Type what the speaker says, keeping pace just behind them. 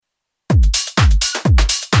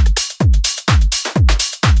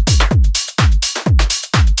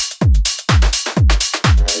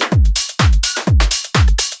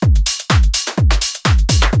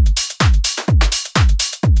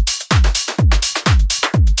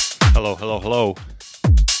Hello, hello, hello.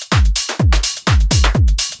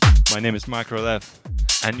 My name is Macro Lev,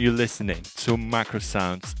 and you're listening to Macro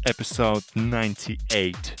Sounds, episode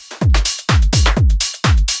 98.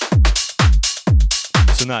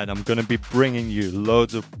 Tonight I'm gonna be bringing you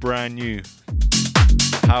loads of brand new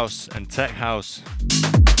house and tech house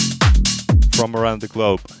from around the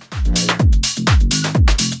globe.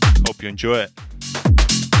 Hope you enjoy it.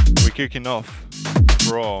 We're kicking off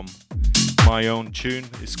from my own tune.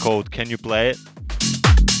 It's called Can You Play It?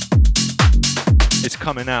 It's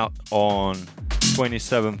coming out on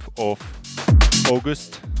 27th of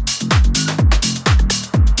August.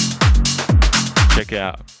 Check it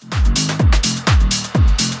out.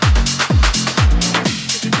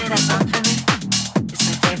 Could you play that song for me? It's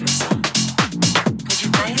my favorite song. Could you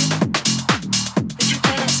play it? Could you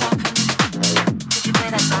play that song for me? Could you play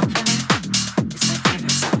that song for me? It's my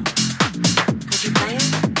favorite song. Could you play it?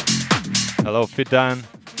 Hello, Fidan.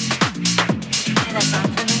 Could you play that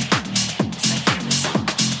song for me? It's my favorite song.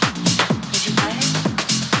 Could you play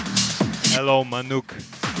it? Hello, Manuk. Could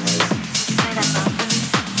you play that song for me?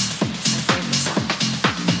 It's my favorite song.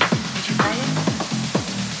 Could you play it?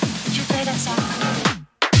 Could you play that song for me?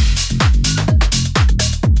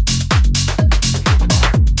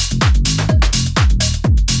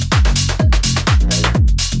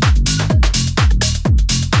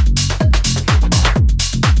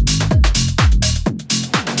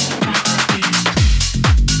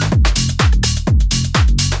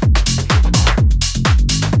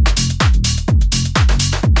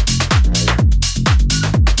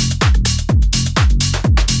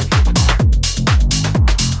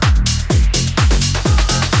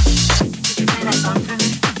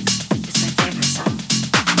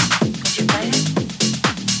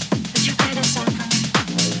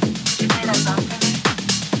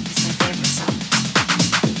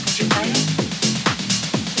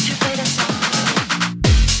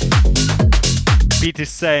 Is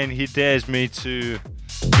saying he dares me to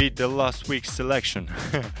beat the last week's selection.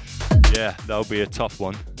 Yeah, that'll be a tough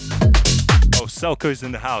one. Oh, Selko's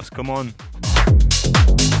in the house, come on.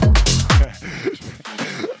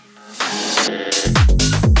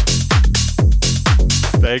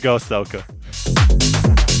 There you go, Selko.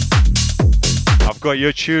 I've got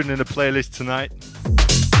your tune in the playlist tonight.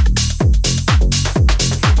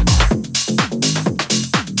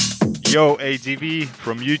 Yo, ADV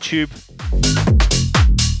from YouTube.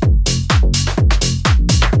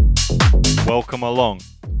 Welcome along. Could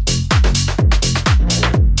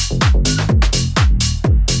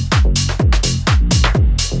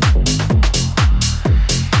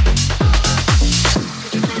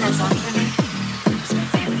you play that song for me? It's my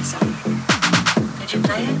favorite song. Could you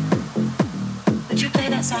play it? Could you play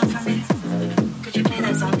that song for me? Could you play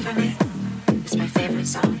that song for me? It's my favorite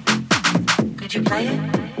song. Could you play it?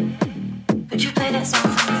 Could you play that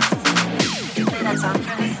song for me? Could you play that song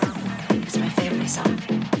for me? It's my favorite song.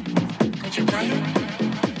 Could you play it?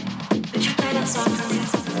 Could you play that song for me?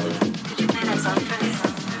 Could you play that song for me?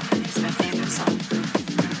 It's my favorite song.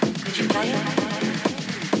 Could you play it?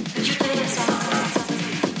 Could you play that song for me?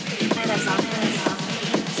 Could you play that song for me?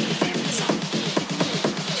 It's my favorite song. Could you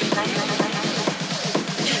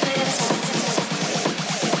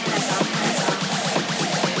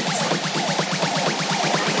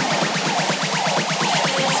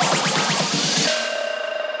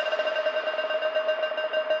it?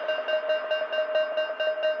 Could you play that song for me?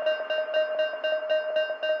 Could you play that song for me?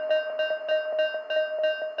 It's my favorite song.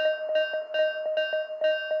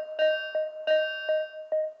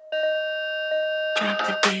 Drop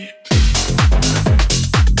the beat.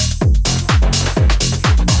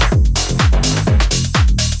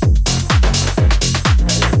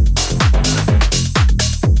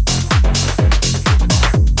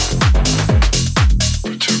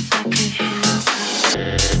 Put your fucking hands up.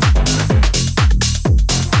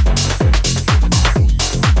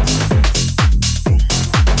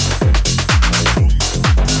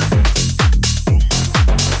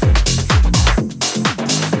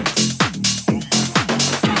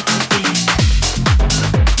 Drop the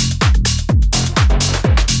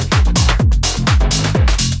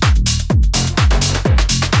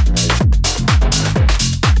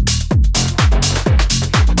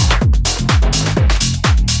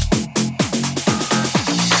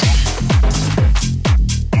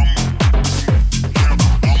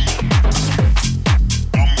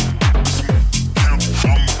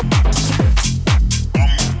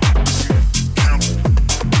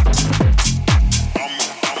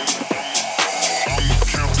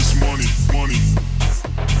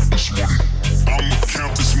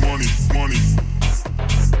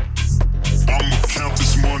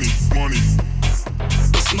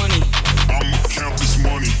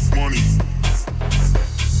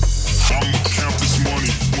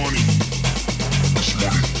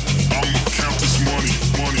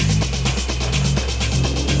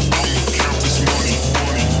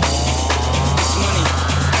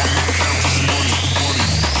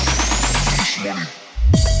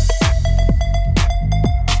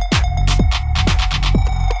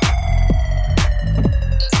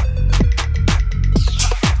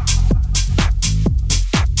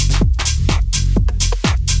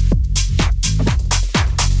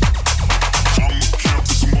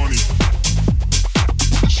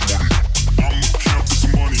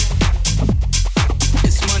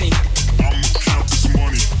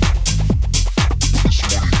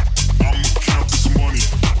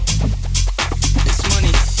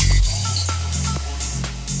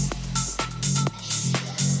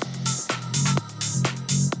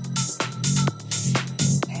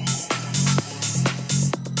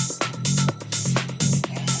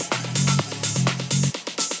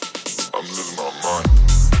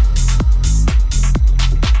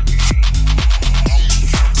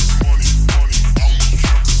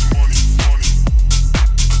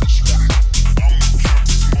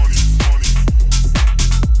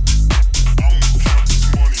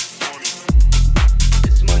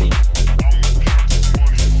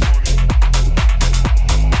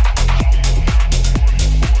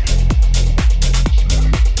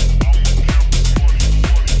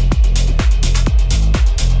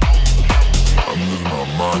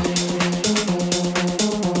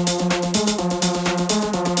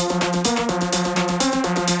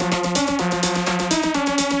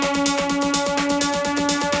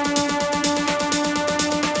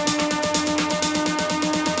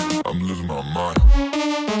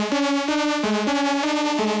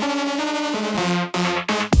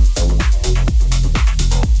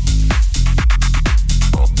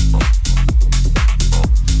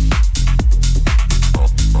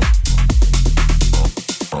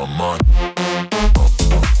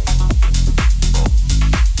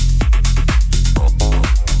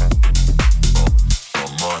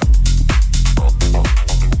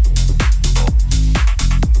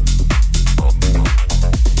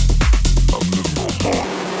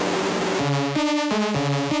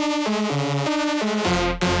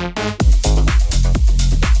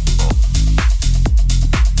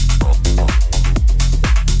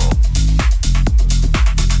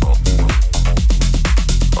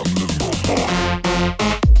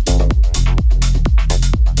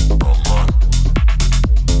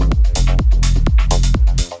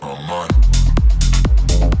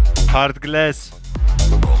Hard Glass.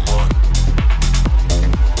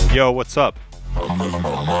 Yo, what's up? I'm losing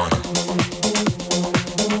my mind.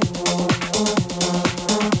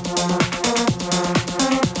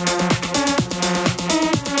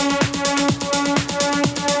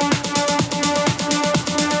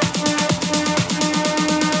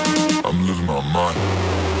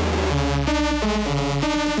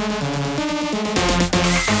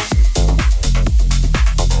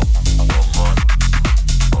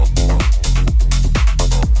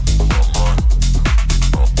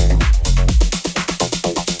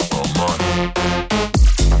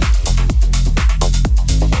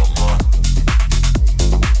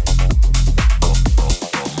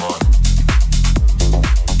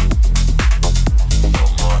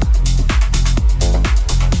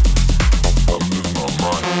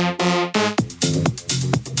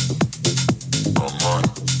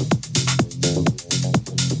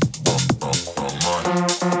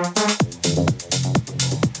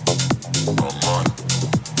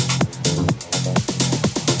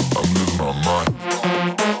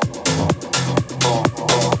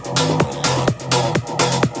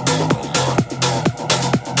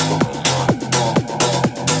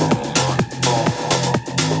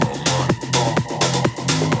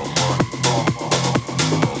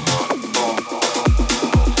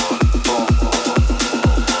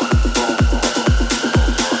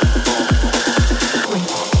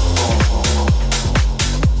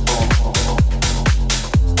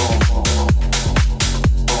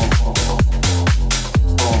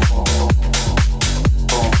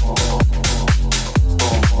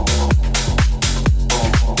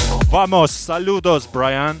 Vamos, saludos,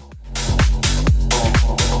 Brian.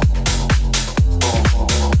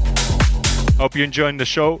 Hope you're enjoying the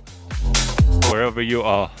show, wherever you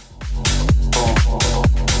are.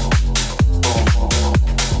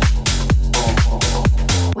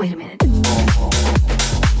 Wait a minute.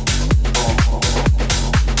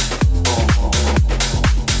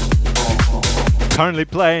 Currently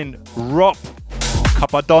playing Rob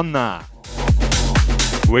Capadonna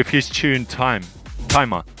with his tune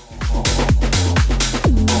Timer.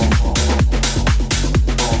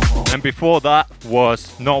 And before that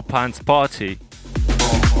was No Pants Party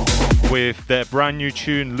with their brand new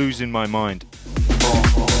tune Losing My Mind.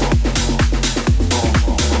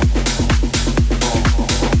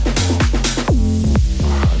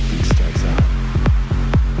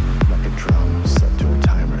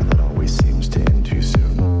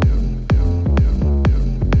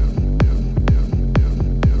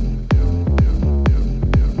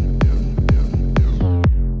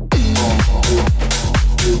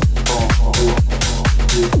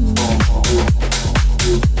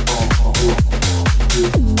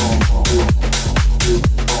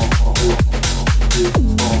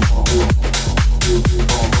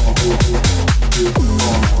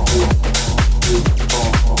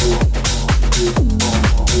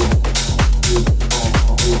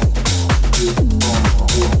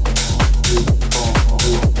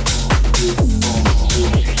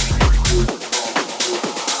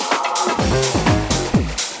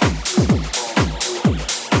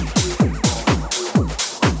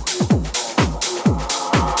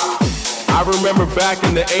 Back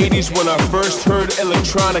in the 80s when I first heard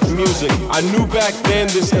electronic music, I knew back then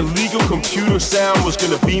this illegal computer sound was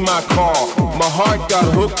gonna be my call. My heart got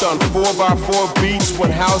hooked on 4x4 beats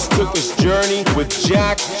when house took its journey with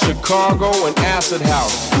Jack, Chicago, and Acid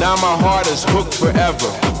House. Now my heart is hooked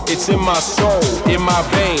forever. It's in my soul, in my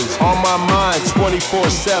veins, on my mind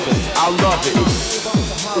 24/7. I love it.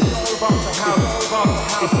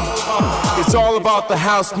 It's all about the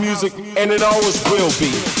house music, and it always will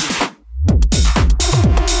be.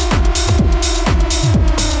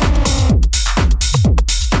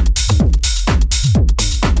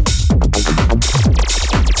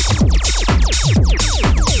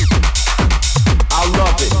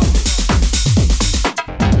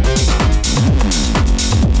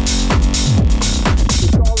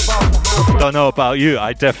 Don't know about you,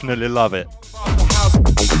 I definitely love it.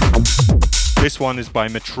 This one is by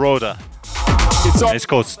Metroda. It's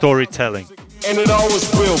called Storytelling. And it always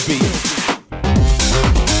will be.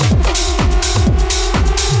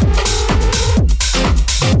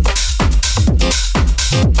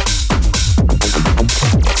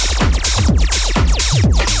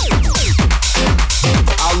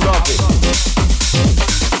 I love it.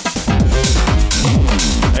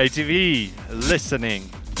 ATV listening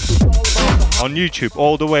on YouTube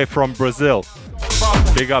all the way from Brazil.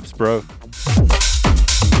 Big ups, bro.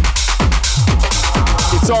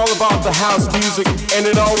 It's all about the house music, and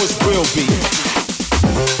it always will be.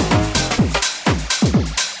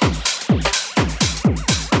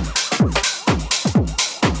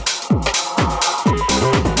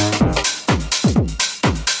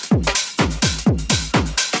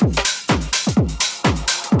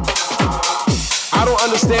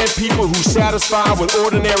 people who satisfy with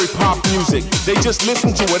ordinary pop music. They just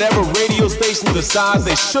listen to whatever radio station decides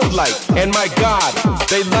they should like. And my God,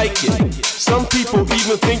 they like it. Some people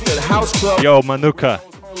even think that house clubs... Yo, Manuka.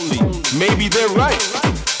 Maybe they're right.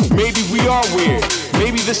 Maybe we are weird.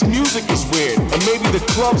 Maybe this music is weird. And maybe the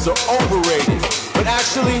clubs are overrated. But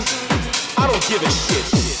actually, I don't give a shit.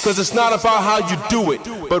 Cause it's not about how you do it,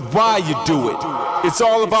 but why you do it. It's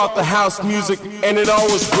all about the house music, and it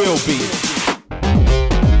always will be.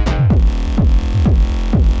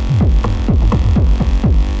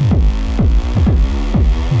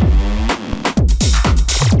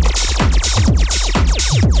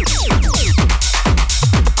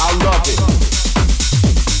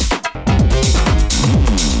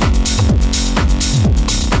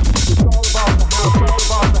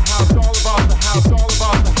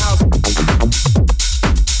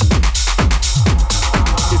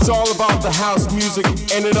 House music,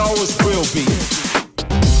 and it always will be.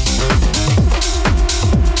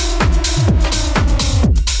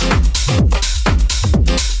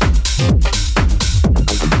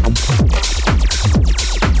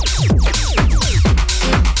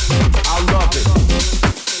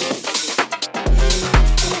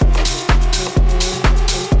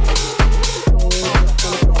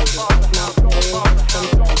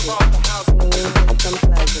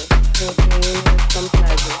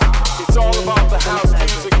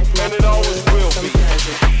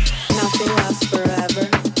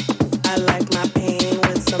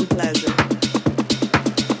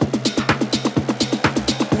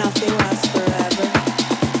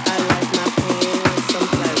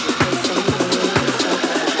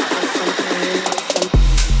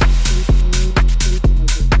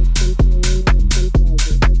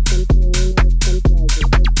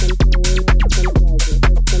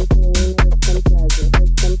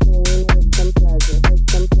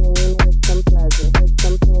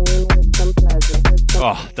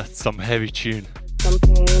 Some heavy tune.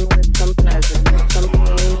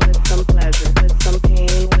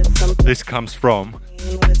 This comes from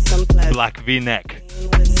Black V-Neck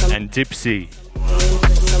and Dipsy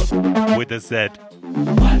with a Z.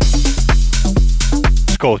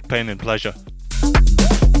 It's called Pain and Pleasure.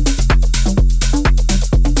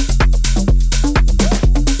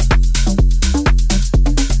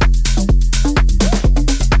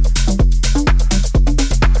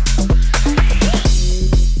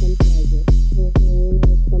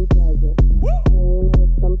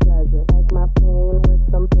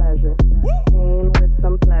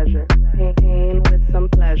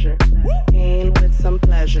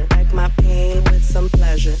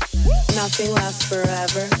 Nothing lasts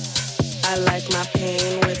forever. I like my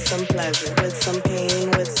pain with some pleasure, with some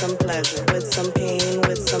pain, with some pleasure, with some pain,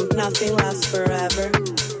 with some. Nothing lasts forever.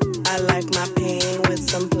 I like my pain with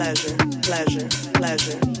some pleasure, pleasure,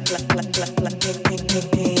 pleasure,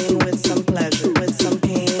 pain with some pleasure, with some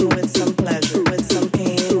pain, with some pleasure, with some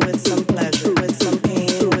pain, with some pleasure, with some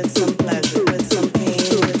pain, with some pleasure, with some pain,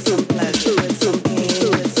 with some pleasure, with some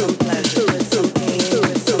pain, with some pleasure, with some pain, with some pleasure, with some pain,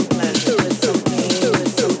 with some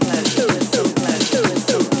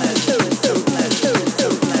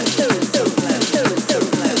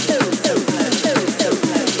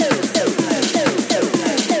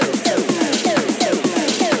pleasure,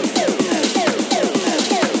 with some pleasure, with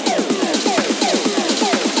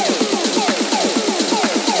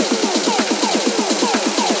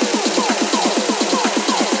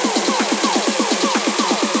some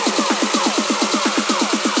pleasure, with some pleasure, with some pleasure, with some pleasure, with some pleasure, with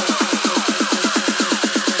some pleasure, with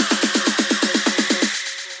some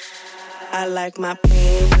pleasure, with some pleasure, with some I like my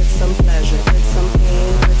pain with some pleasure, with some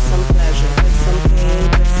pain, with some pleasure, with some pain,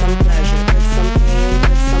 with some pleasure, with some pain,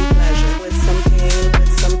 with some pleasure, with some pain,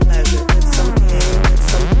 with some pleasure, with some pain, with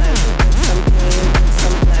some pleasure, with some pain, with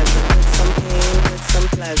some pleasure, with some pain, with some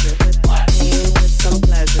pleasure, with pain, with some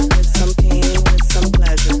pleasure, with some pain, with some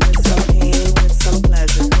pleasure, with some pain, with some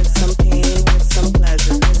pleasure, with some pain, with some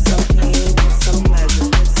pleasure, with some pain, with some pleasure,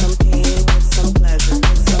 with some pain, with some pleasure,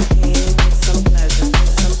 with some pain, with some pleasure, with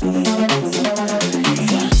some pain.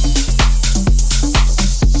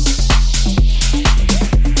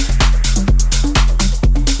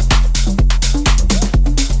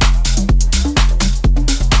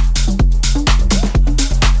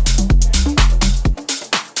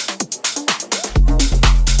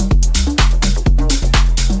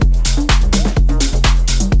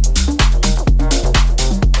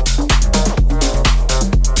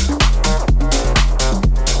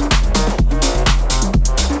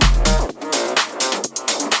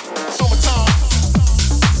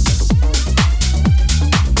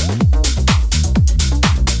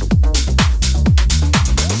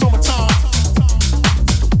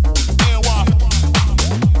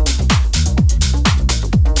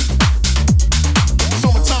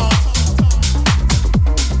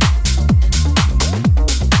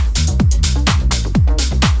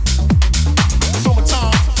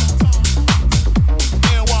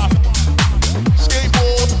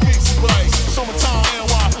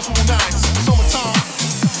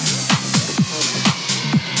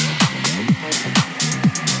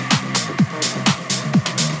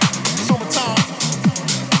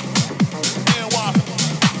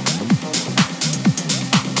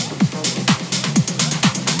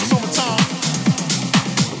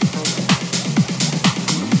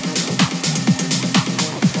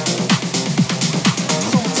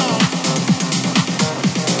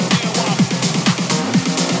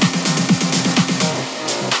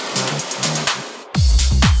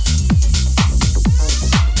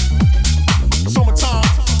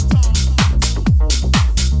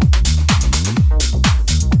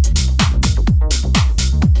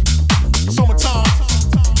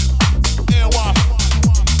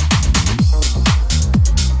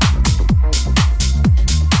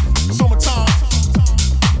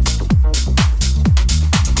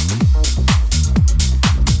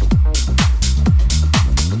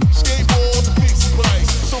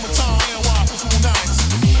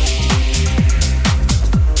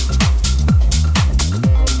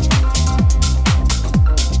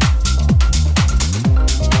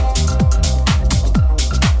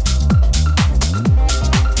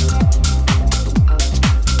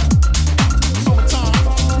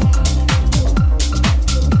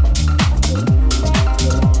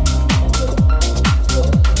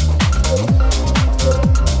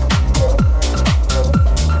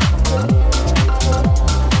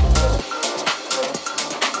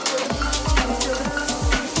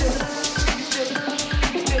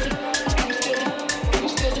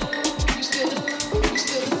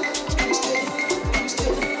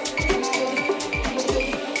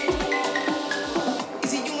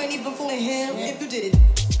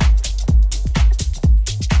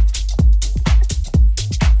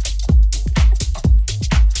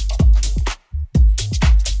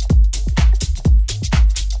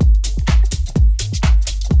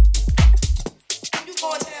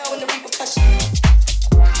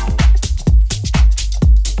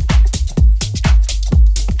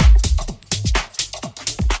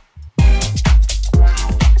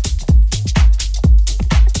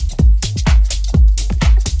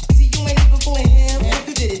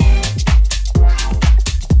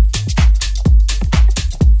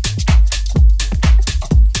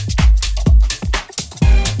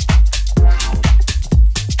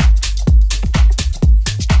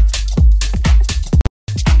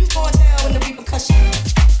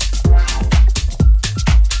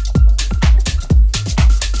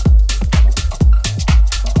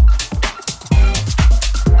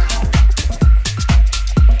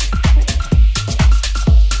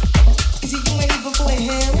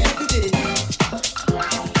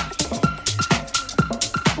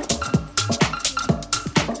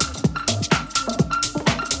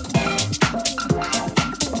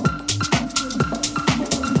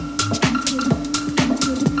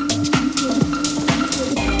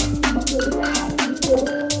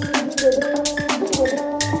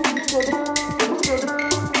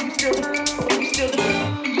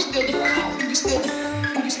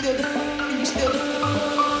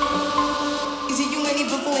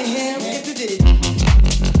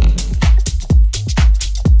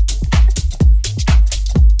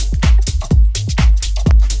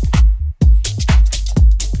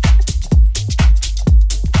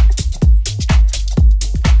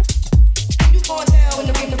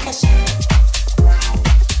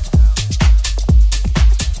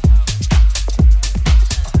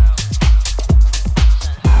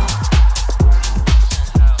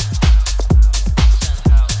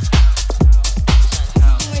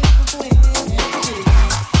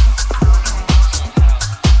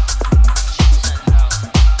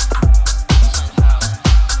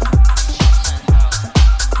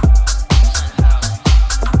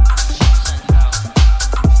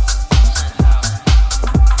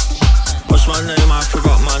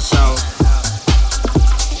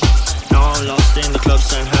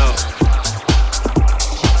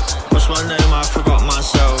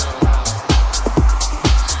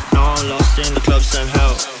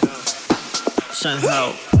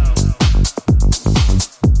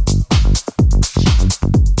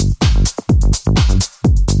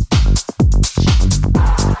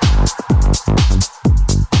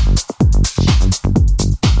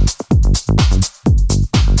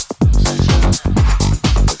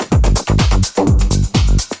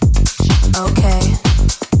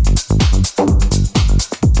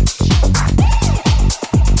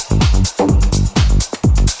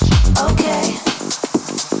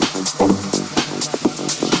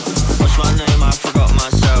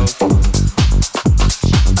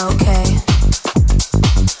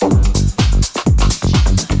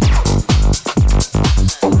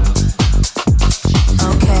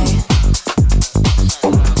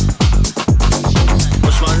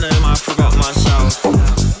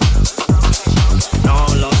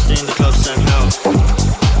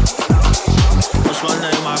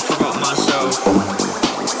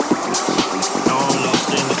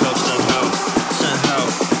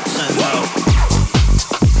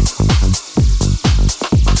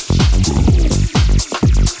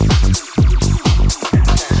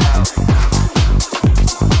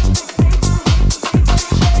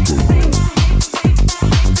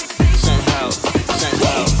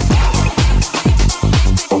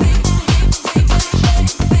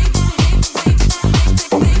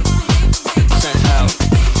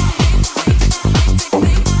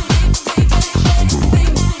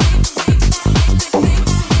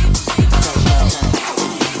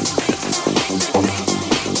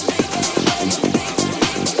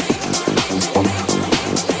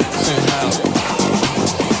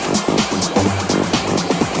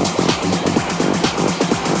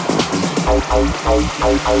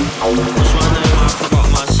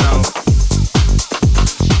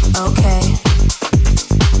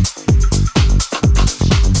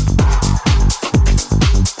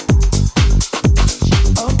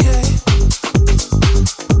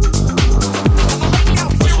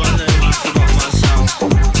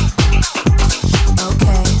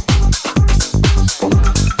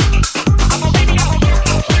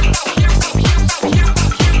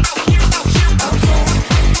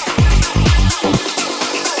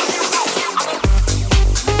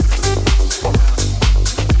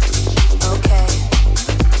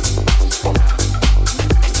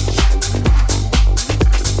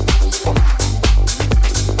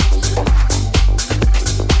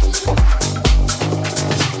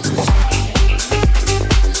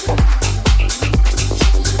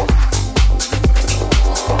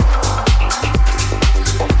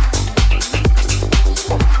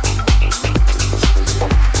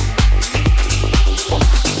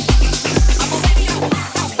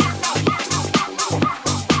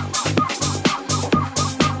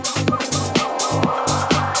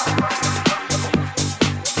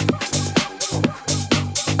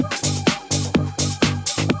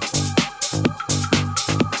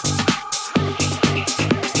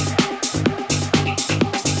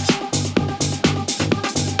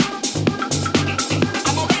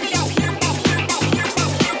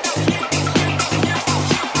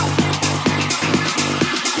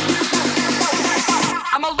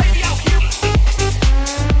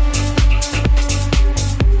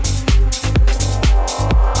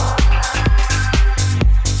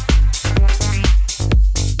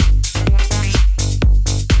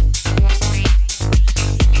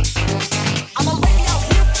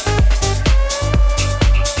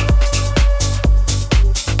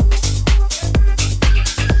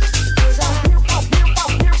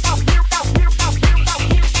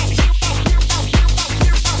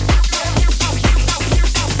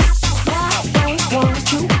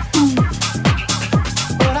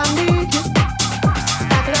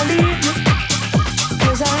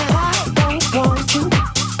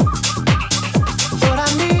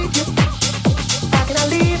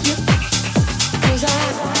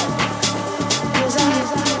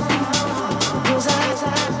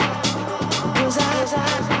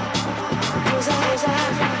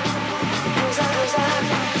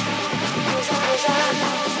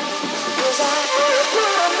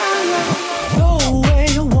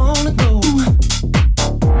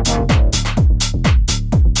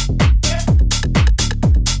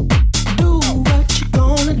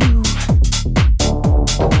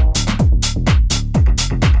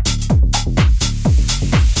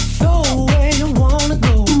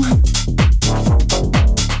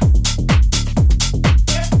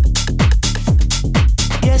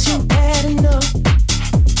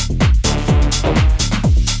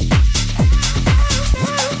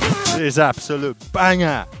 This absolute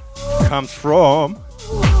banger comes from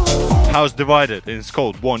House Divided and it's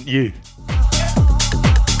called Want You.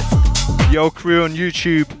 Yo crew on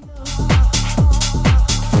YouTube.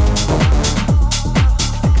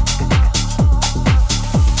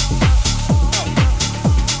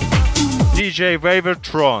 DJ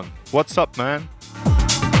Wavertron, what's up, man?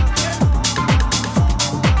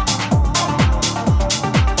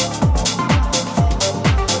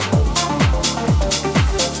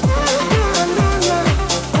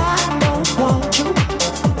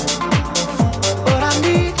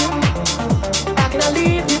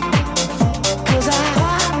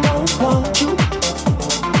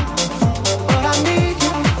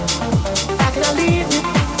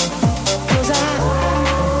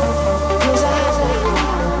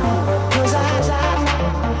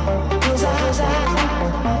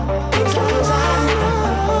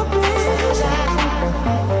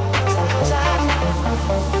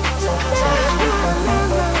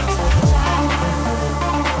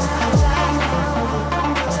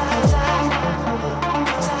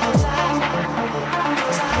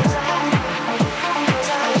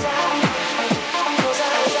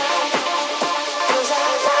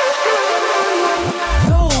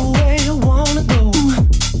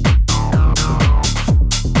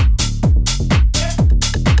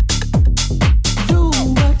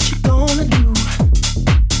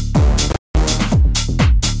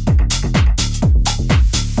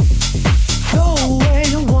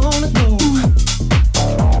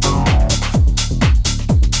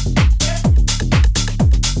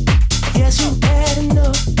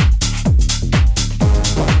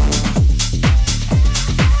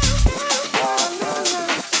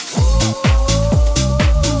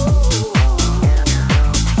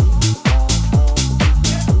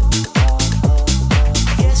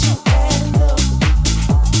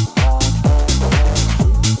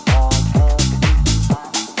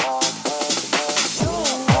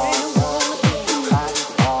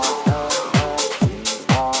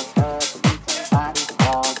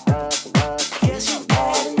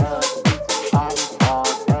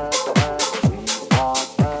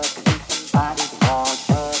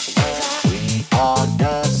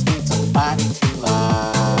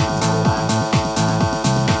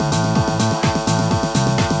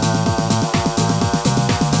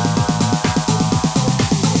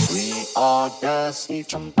 Need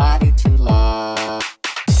somebody to love.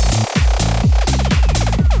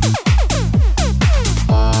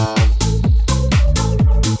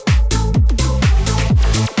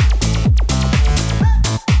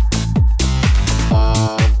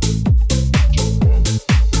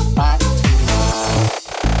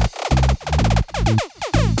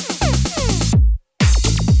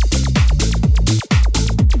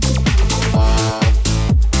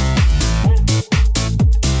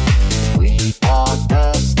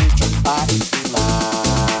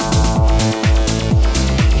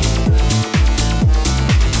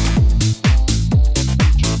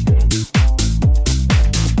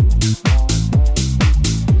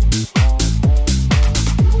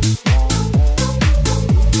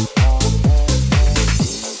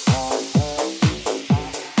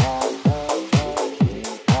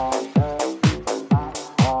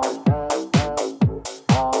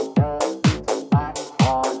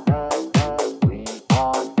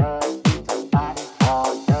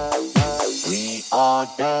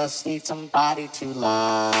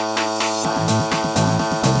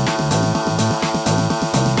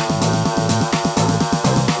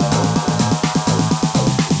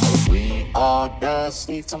 We all just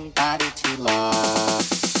need somebody to love. Body to love.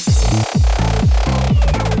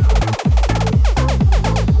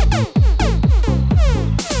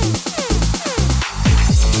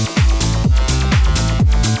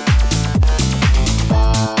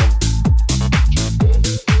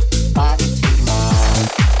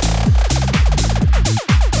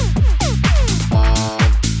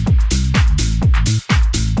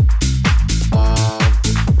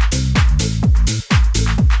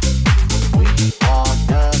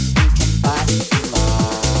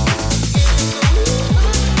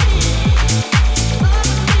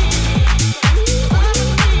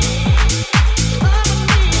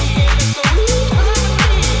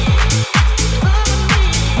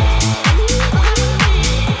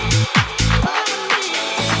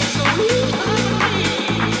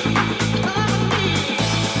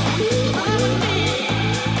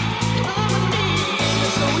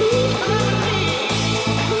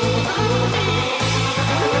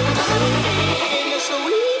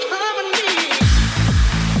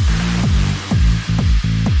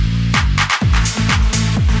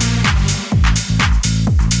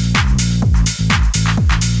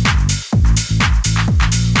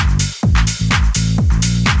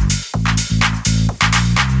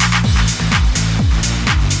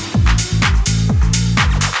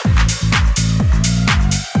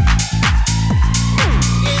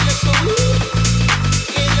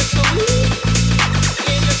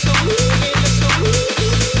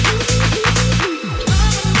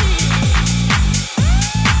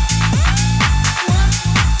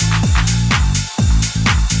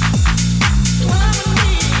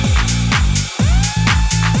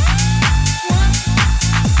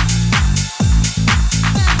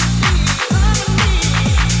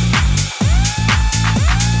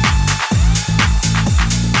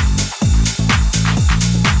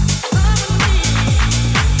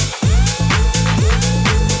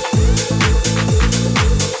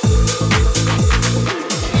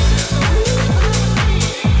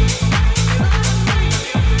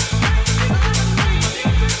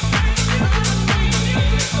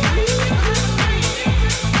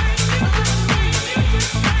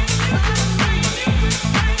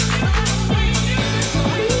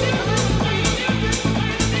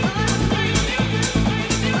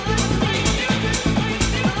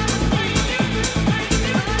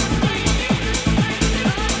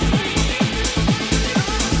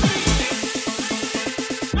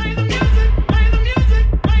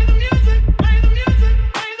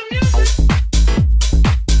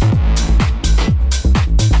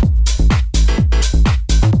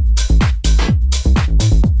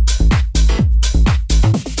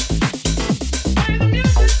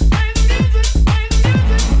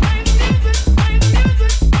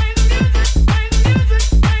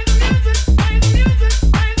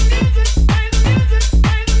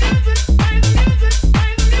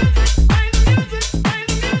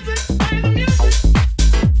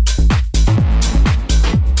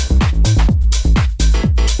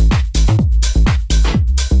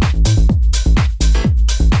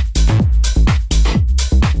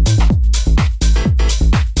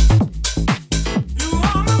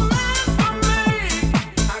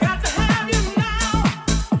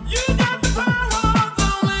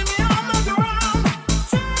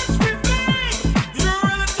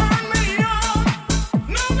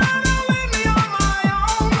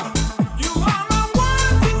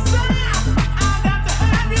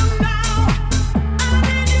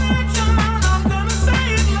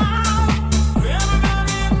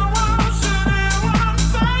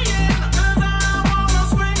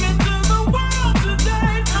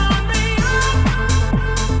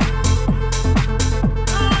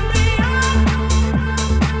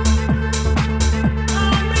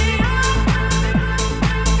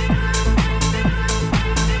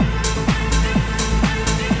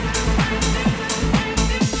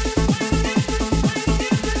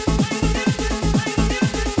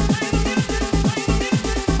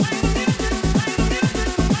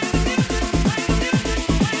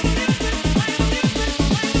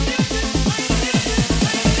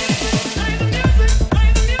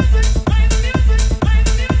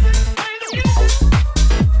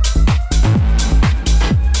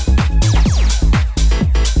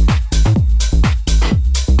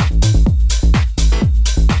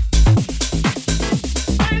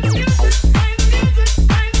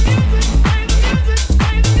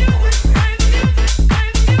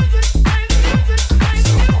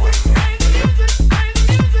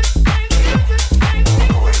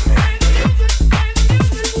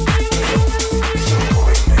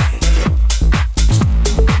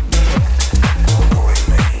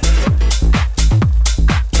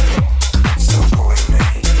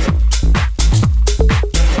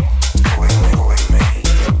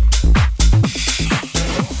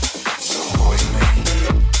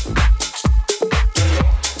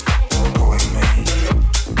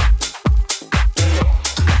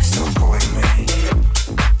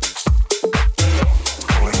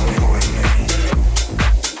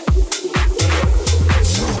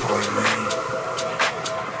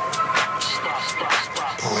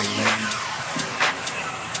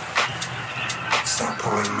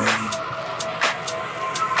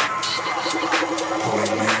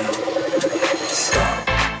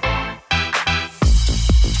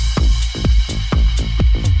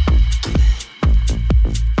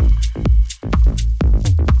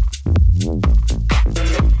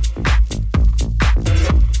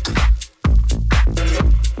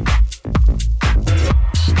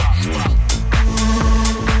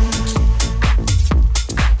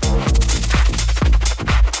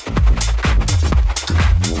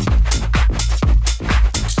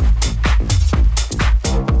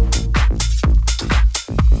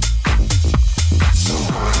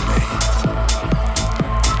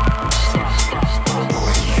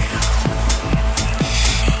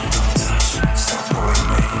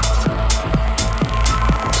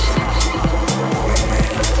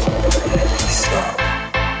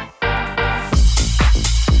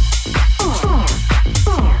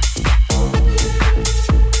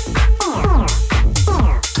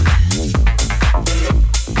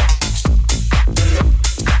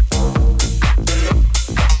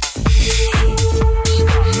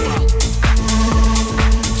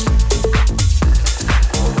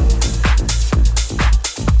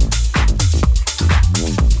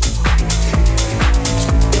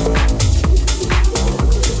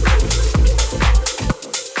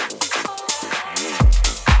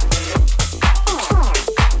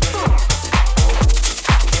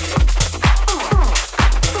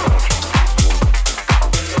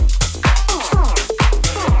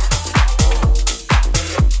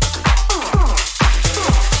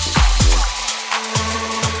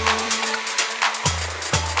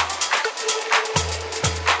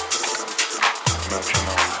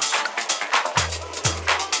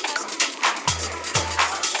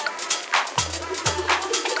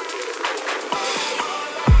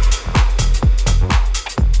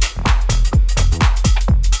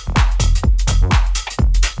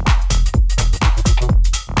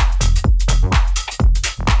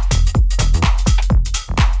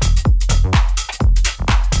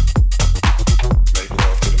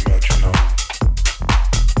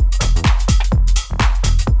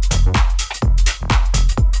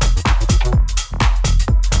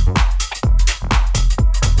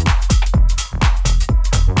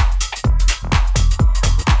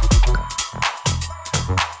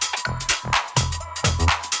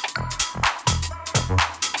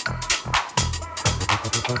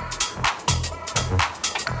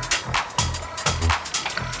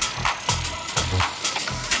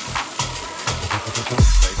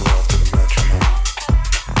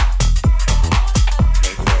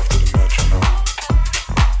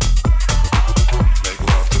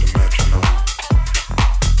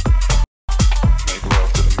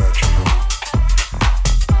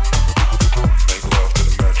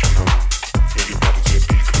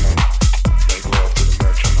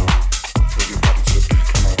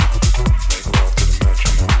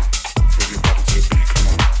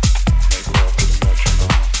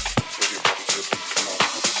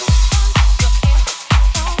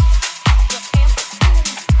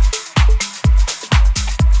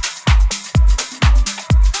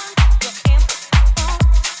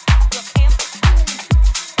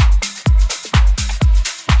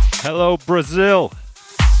 Hello, Brazil.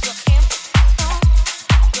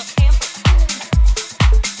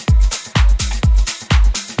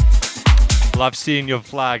 Love seeing your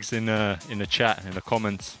flags in the chat, in the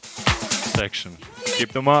comments section.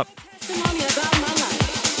 Keep them up.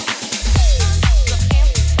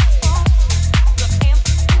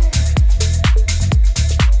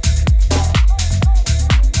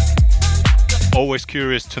 Always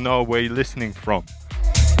curious to know where you're listening from.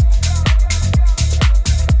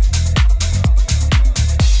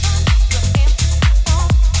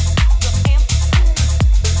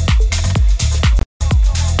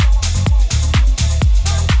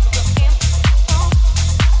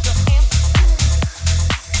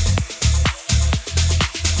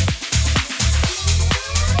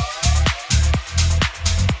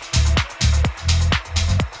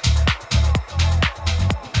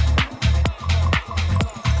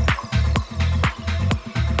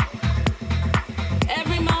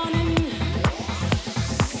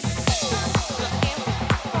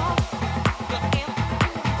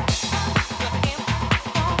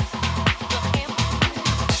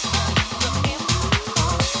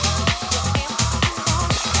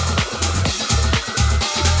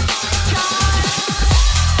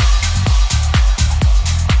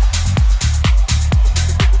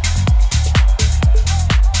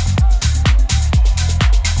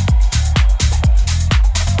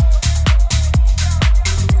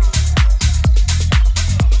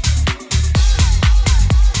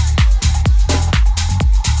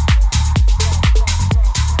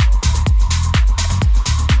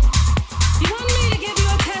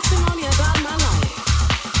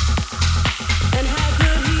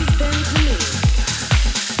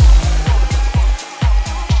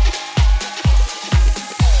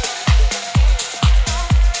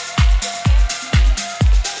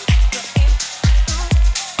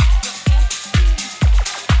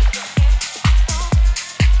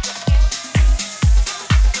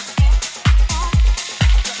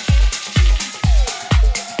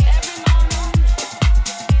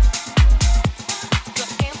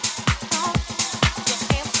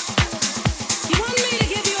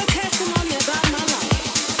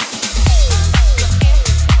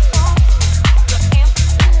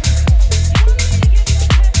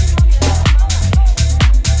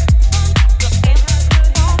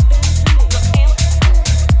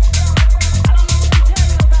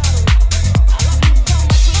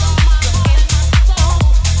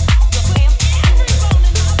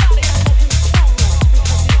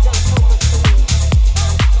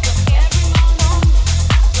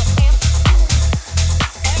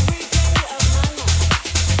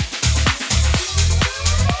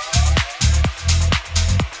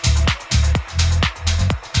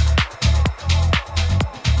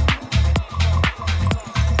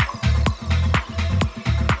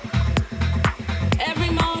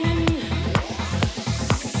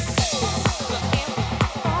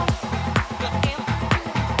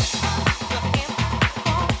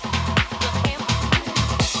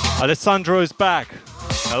 Alessandro is back.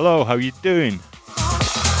 Hello, how you doing?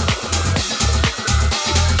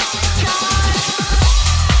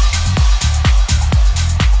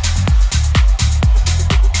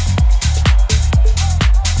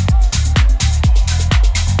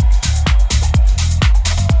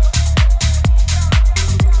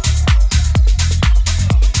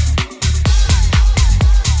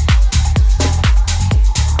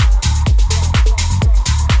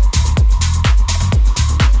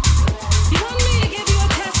 You want me to give you a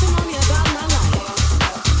testimony about my life?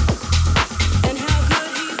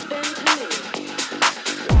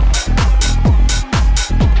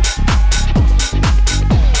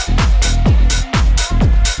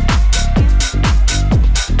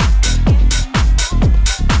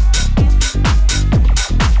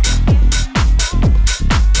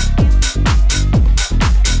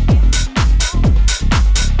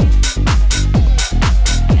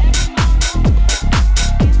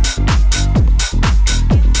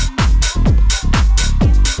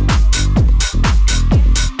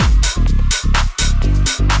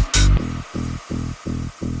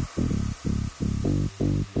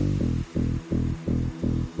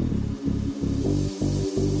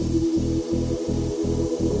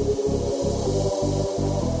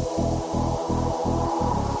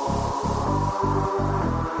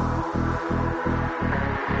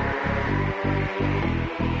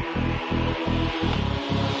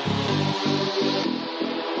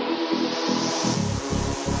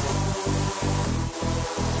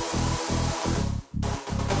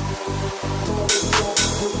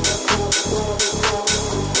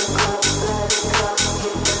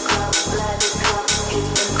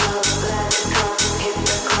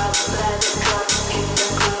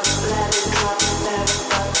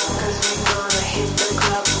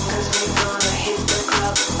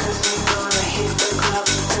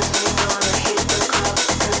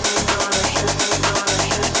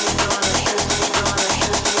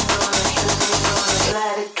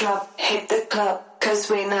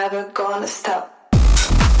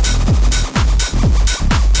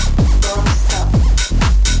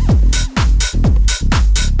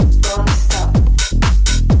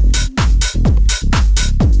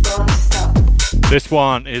 This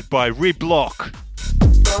one is by Reblock,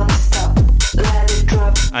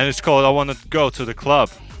 and it's called I Wanna Go to the Club.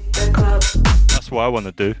 That's what I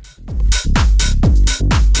wanna do.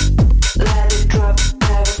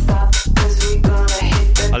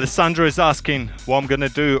 Alessandro is asking what I'm gonna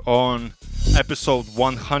do on episode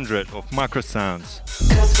 100 of Macrosounds.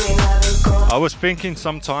 I was thinking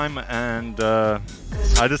sometime, and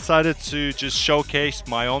I decided to just showcase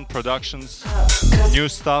my own productions, new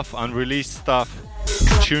stuff, unreleased stuff,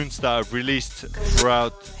 tunes that I've released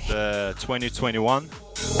throughout 2021.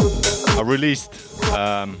 I released,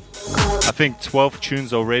 I think 12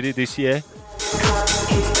 tunes already this year.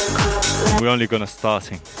 We're only gonna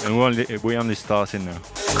starting, and we're only starting now.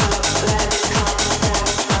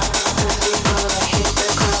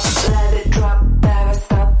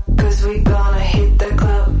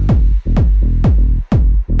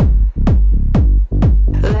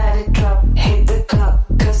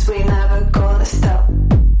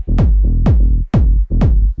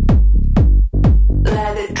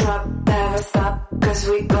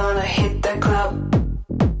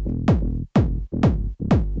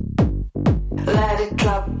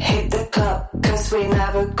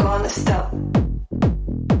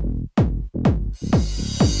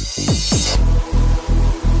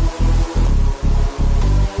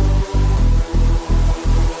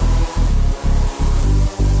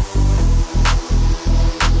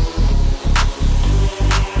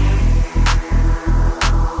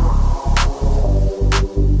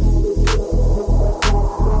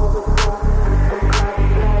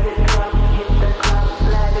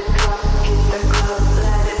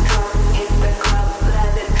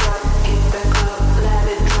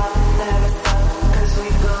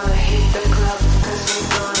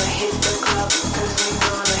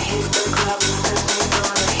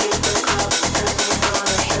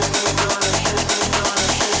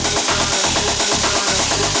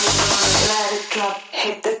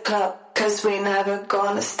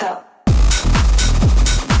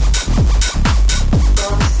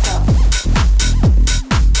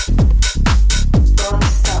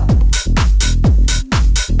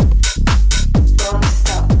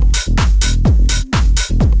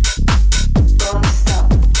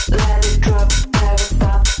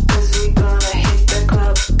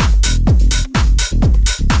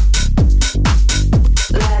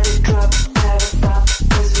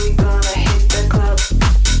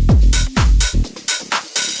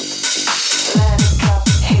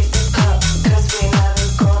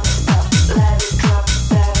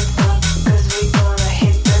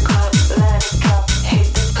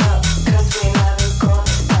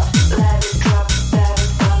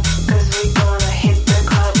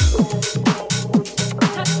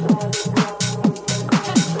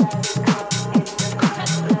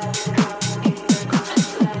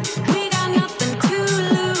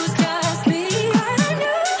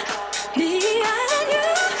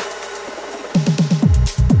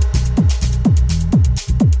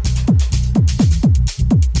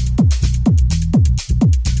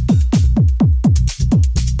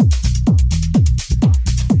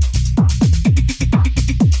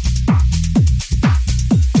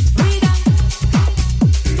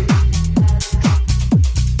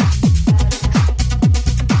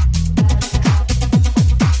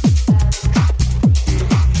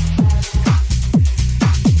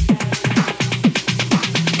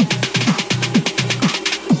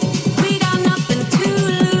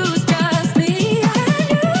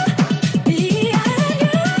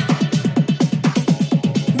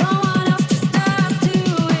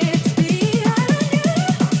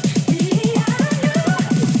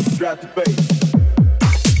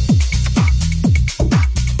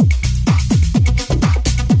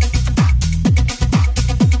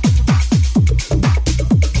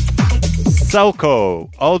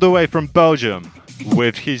 Selko, all the way from Belgium,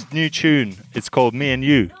 with his new tune. It's called Me and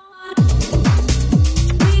You.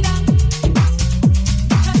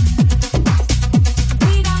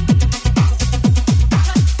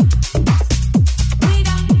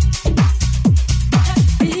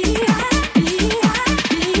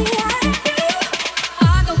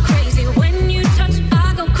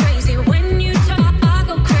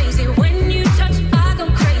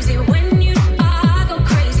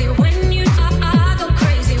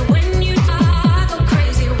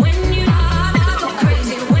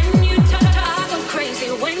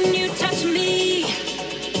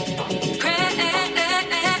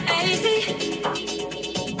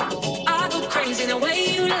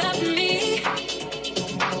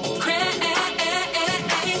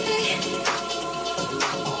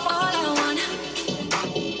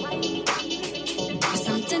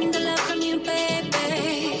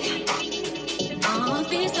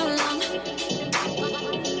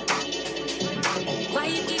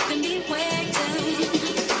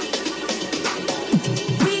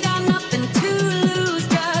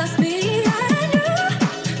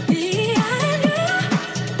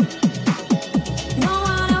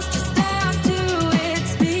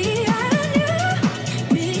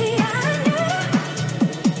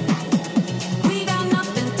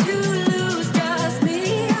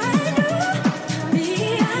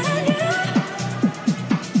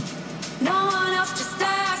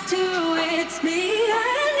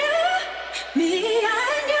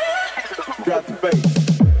 bass.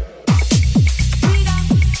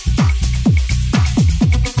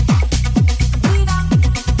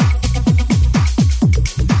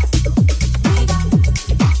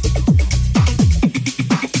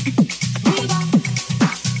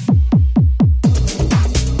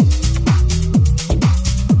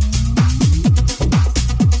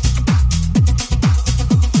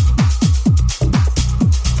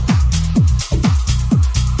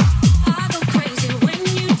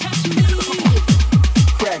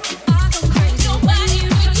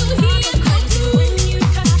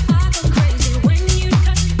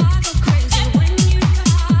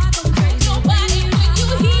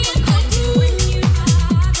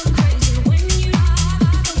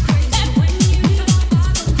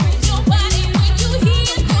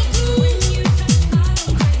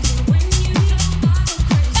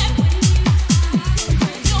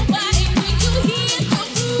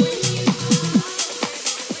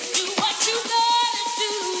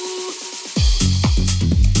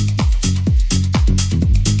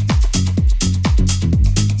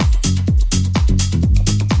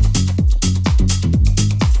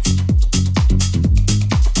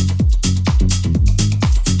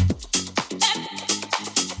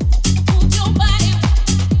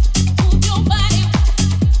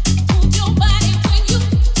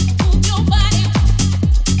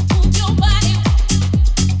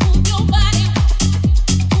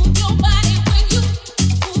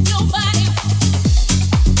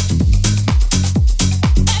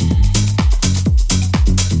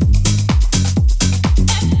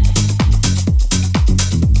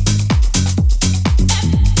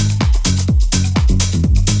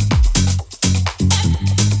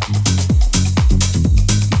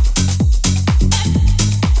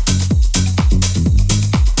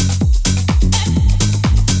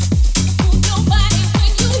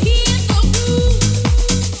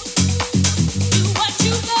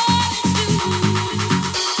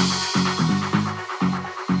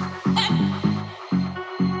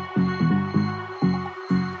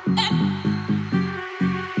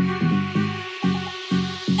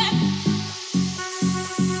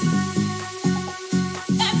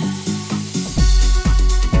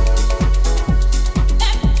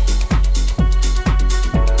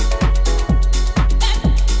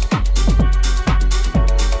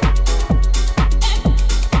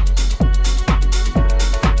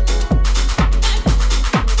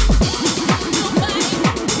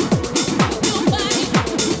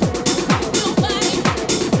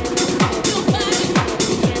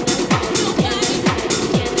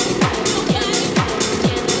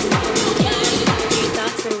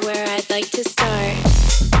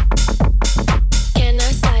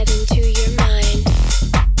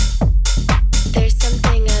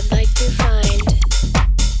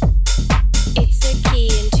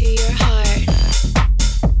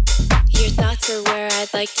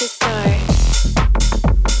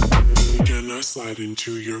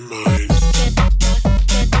 Into your mind.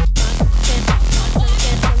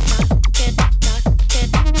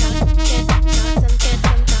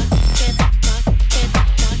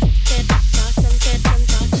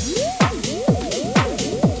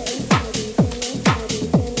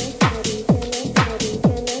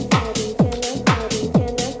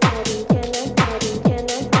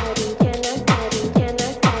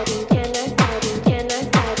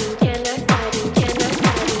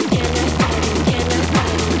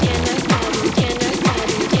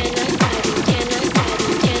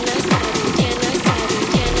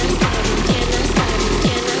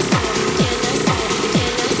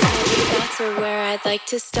 Like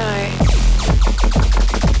to start.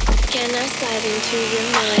 Can I slide into your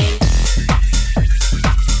mind?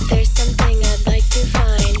 There's something I'd like to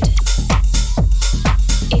find.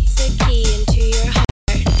 It's a key into your heart.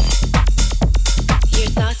 Your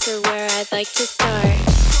thoughts are where I'd like to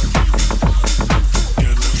start.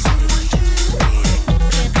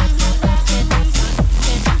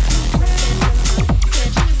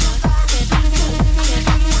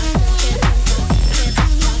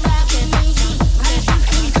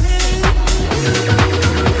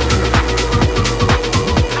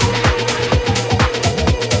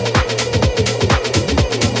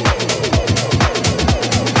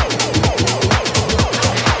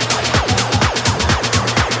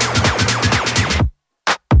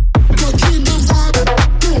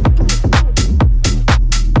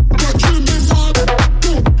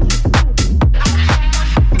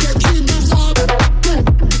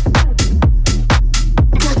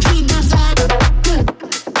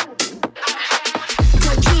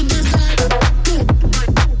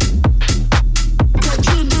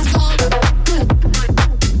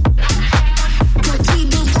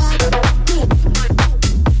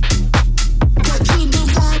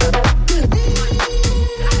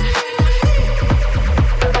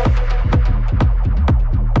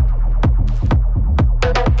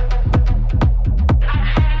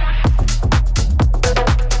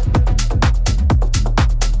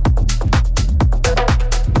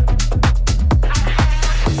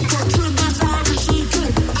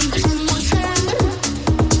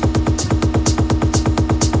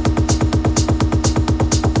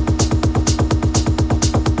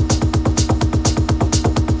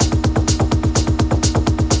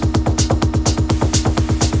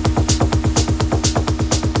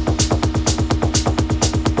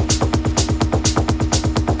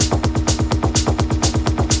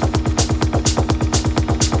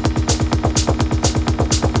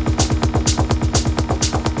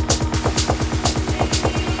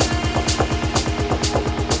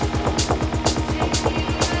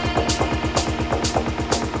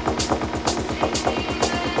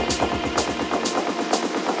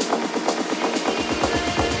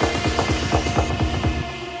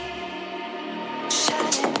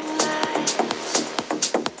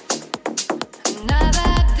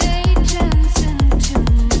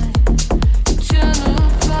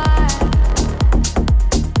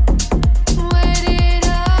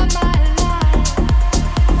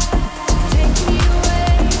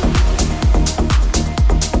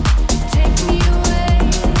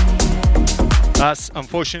 That's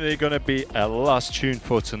unfortunately gonna be a last tune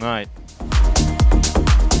for tonight.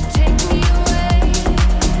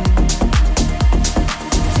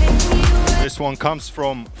 This one comes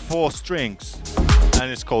from 4 Strings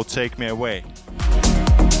and it's called Take Me Away.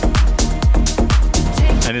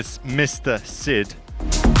 And it's Mr. Sid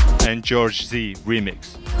and George Z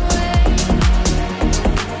remix.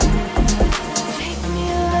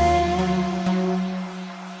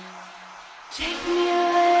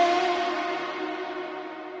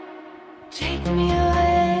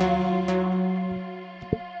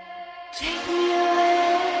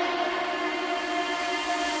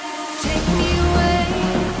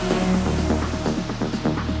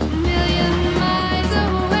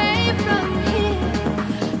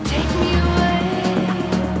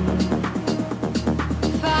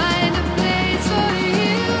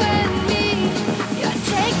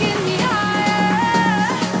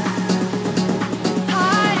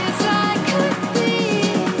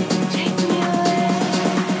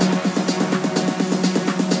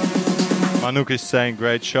 Manuk is saying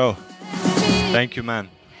great show. Thank you, man.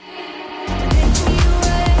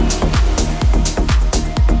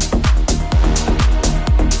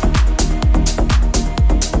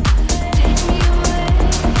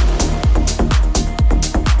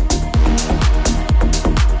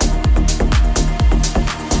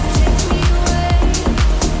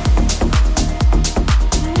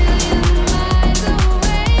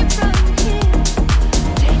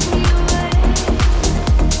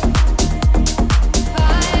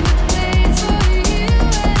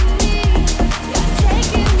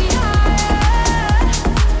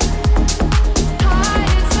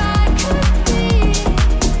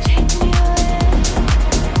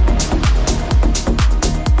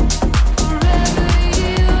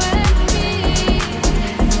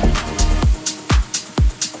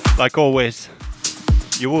 Like always,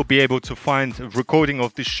 you will be able to find a recording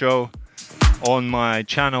of this show on my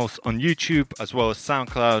channels on YouTube as well as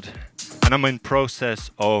SoundCloud, and I'm in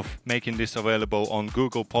process of making this available on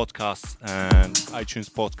Google Podcasts and iTunes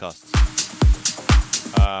Podcasts.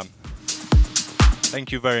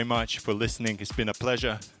 Thank you very much for listening. It's been a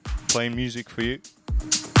pleasure playing music for you.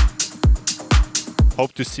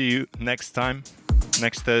 Hope to see you next time,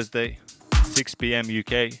 next Thursday, 6 p.m.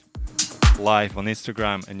 UK. Live on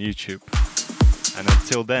Instagram and YouTube. And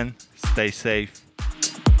until then, stay safe.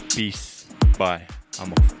 Peace. Bye.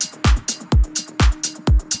 I'm off.